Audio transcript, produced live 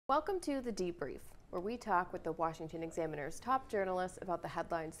Welcome to The Debrief, where we talk with the Washington Examiner's top journalists about the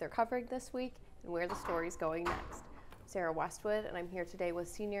headlines they're covering this week and where the story's going next. I'm Sarah Westwood, and I'm here today with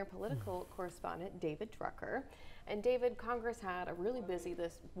senior political correspondent David Drucker. And David, Congress had a really busy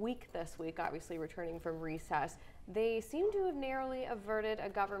week this week, obviously returning from recess. They seem to have narrowly averted a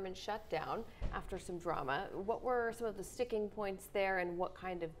government shutdown after some drama. What were some of the sticking points there, and what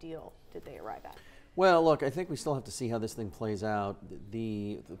kind of deal did they arrive at? Well, look, I think we still have to see how this thing plays out.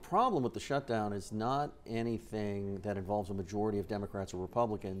 The problem with the shutdown is not anything that involves a majority of Democrats or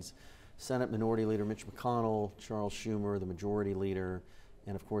Republicans. Senate Minority Leader Mitch McConnell, Charles Schumer, the Majority Leader,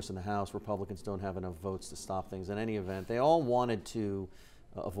 and of course in the House, Republicans don't have enough votes to stop things. In any event, they all wanted to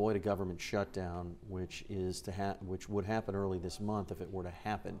avoid a government shutdown, which would happen early this month if it were to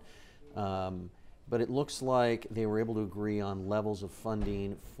happen. But it looks like they were able to agree on levels of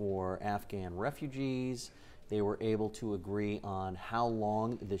funding for Afghan refugees. They were able to agree on how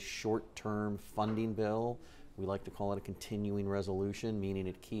long this short-term funding bill, we like to call it a continuing resolution, meaning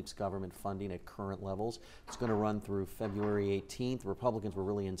it keeps government funding at current levels. It's going to run through February 18th. Republicans were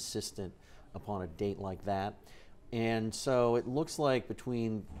really insistent upon a date like that. And so it looks like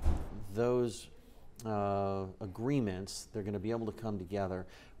between those agreements, they're going to be able to come together.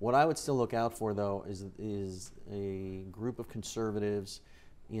 What I would still look out for, though, is a group of conservatives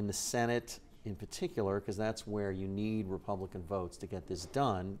in the Senate in particular, because that's where you need Republican votes to get this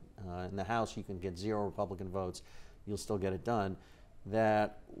done. In the House, you can get 0 Republican votes. You'll still get it done.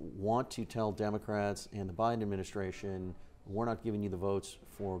 That want to tell Democrats and the Biden administration, we're not giving you the votes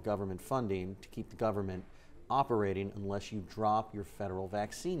for government funding to keep the government operating unless you drop your federal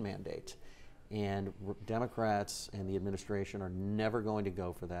vaccine mandate. And Democrats and the administration are never going to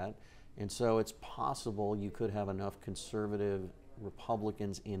go for that. And so it's possible you could have enough conservative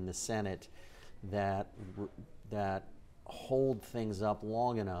Republicans in the Senate that hold things up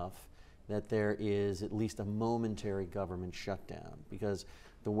long enough that there is at least a momentary government shutdown. Because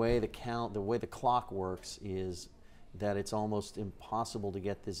the way the clock works is that it's almost impossible to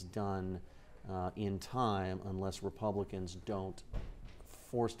get this done in time unless Republicans don't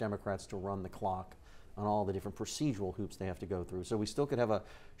force Democrats to run the clock on all the different procedural hoops they have to go through. So we still could have a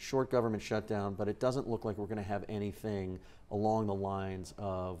short government shutdown, but it doesn't look like we're going to have anything along the lines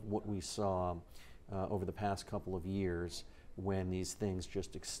of what we saw over the past couple of years when these things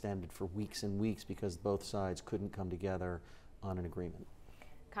just extended for weeks and weeks because both sides couldn't come together on an agreement.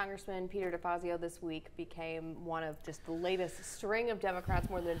 Congressman Peter DeFazio this week became one of just the latest string of Democrats,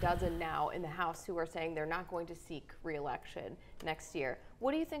 more than a dozen now, in the House who are saying they're not going to seek re-election next year.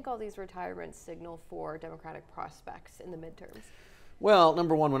 What do you think all these retirements signal for Democratic prospects in the midterms? Well,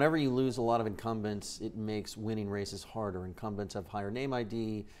 number one, whenever you lose a lot of incumbents, it makes winning races harder. Incumbents have higher name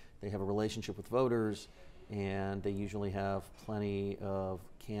ID, they have a relationship with voters, and they usually have plenty of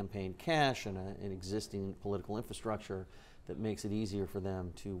campaign cash and an existing political infrastructure that makes it easier for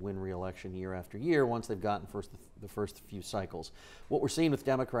them to win re-election year after year once they've gotten the first few cycles. What we're seeing with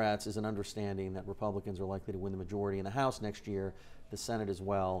Democrats is an understanding that Republicans are likely to win the majority in the House next year, the Senate as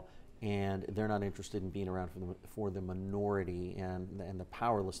well, and they're not interested in being around for the minority and the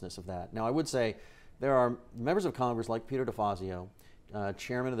powerlessness of that. Now, I would say there are members of Congress like Peter DeFazio,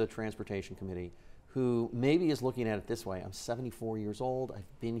 chairman of the Transportation Committee, who maybe is looking at it this way: I'm 74 years old,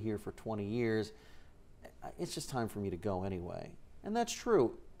 I've been here for 20 years, it's just time for me to go anyway. And that's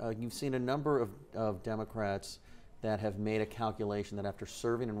true. You've seen a number of Democrats that have made a calculation that after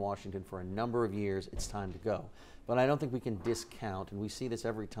serving in Washington for a number of years, it's time to go. But I don't think we can discount, and we see this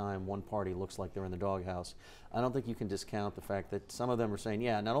every time one party looks like they're in the doghouse, I don't think you can discount the fact that some of them are saying,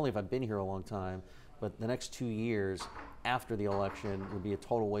 yeah, not only have I been here a long time, but the next 2 years after the election would be a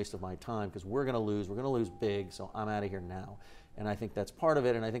total waste of my time because we're going to lose big, so I'm out of here now. And I think that's part of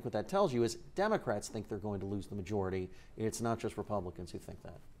it, and I think what that tells you is Democrats think they're going to lose the majority. It's not just Republicans who think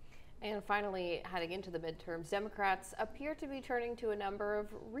that. And finally, heading into the midterms, Democrats appear to be turning to a number of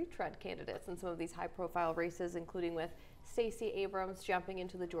retread candidates in some of these high-profile races, including with Stacey Abrams jumping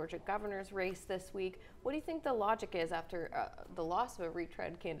into the Georgia governor's race this week. What do you think the logic is after the loss of a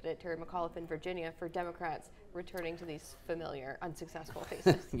retread candidate, Terry McAuliffe in Virginia, for Democrats returning to these familiar, unsuccessful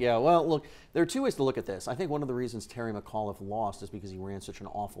faces? Yeah, well, look, there are two ways to look at this. I think one of the reasons Terry McAuliffe lost is because he ran such an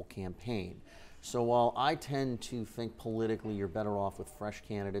awful campaign. So while I tend to think politically you're better off with fresh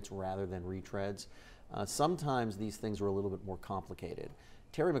candidates rather than retreads, sometimes these things are a little bit more complicated.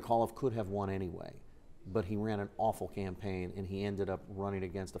 Terry McAuliffe could have won anyway, but he ran an awful campaign and he ended up running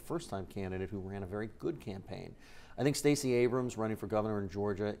against a first-time candidate who ran a very good campaign. I think Stacey Abrams running for governor in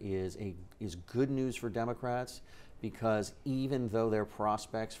Georgia is good news for Democrats because even though their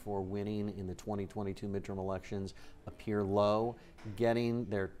prospects for winning in the 2022 midterm elections appear low, getting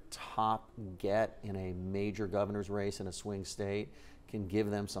their top get in a major governor's race in a swing state can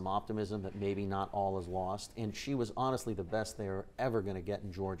give them some optimism that maybe not all is lost. And she was honestly the best they are ever going to get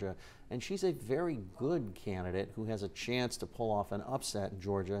in Georgia. And she's a very good candidate who has a chance to pull off an upset in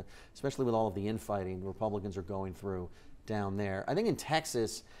Georgia, especially with all of the infighting Republicans are going through down there. I think in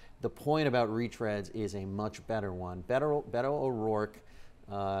Texas, the point about retreads is a much better one. Beto O'Rourke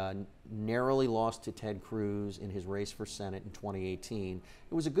narrowly lost to Ted Cruz in his race for Senate in 2018.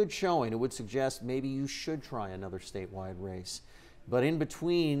 It was a good showing. It would suggest maybe you should try another statewide race. But in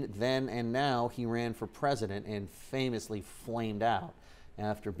between then and now, he ran for president and famously flamed out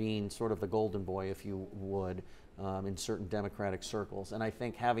after being sort of the golden boy, if you would, in certain Democratic circles. And I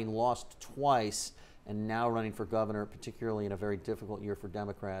think having lost twice and now running for governor, particularly in a very difficult year for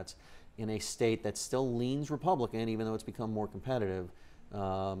Democrats, in a state that still leans Republican, even though it's become more competitive,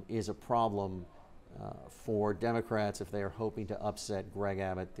 is a problem for Democrats if they are hoping to upset Greg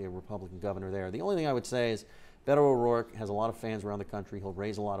Abbott, the Republican governor there. The only thing I would say is Beto O'Rourke has a lot of fans around the country. He'll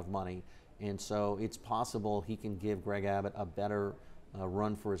raise a lot of money. And so it's possible he can give Greg Abbott a better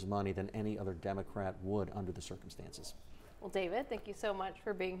run for his money than any other Democrat would under the circumstances. Well, David, thank you so much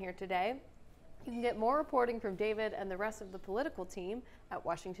for being here today. You can get more reporting from David and the rest of the political team at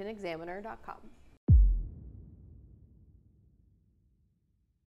WashingtonExaminer.com.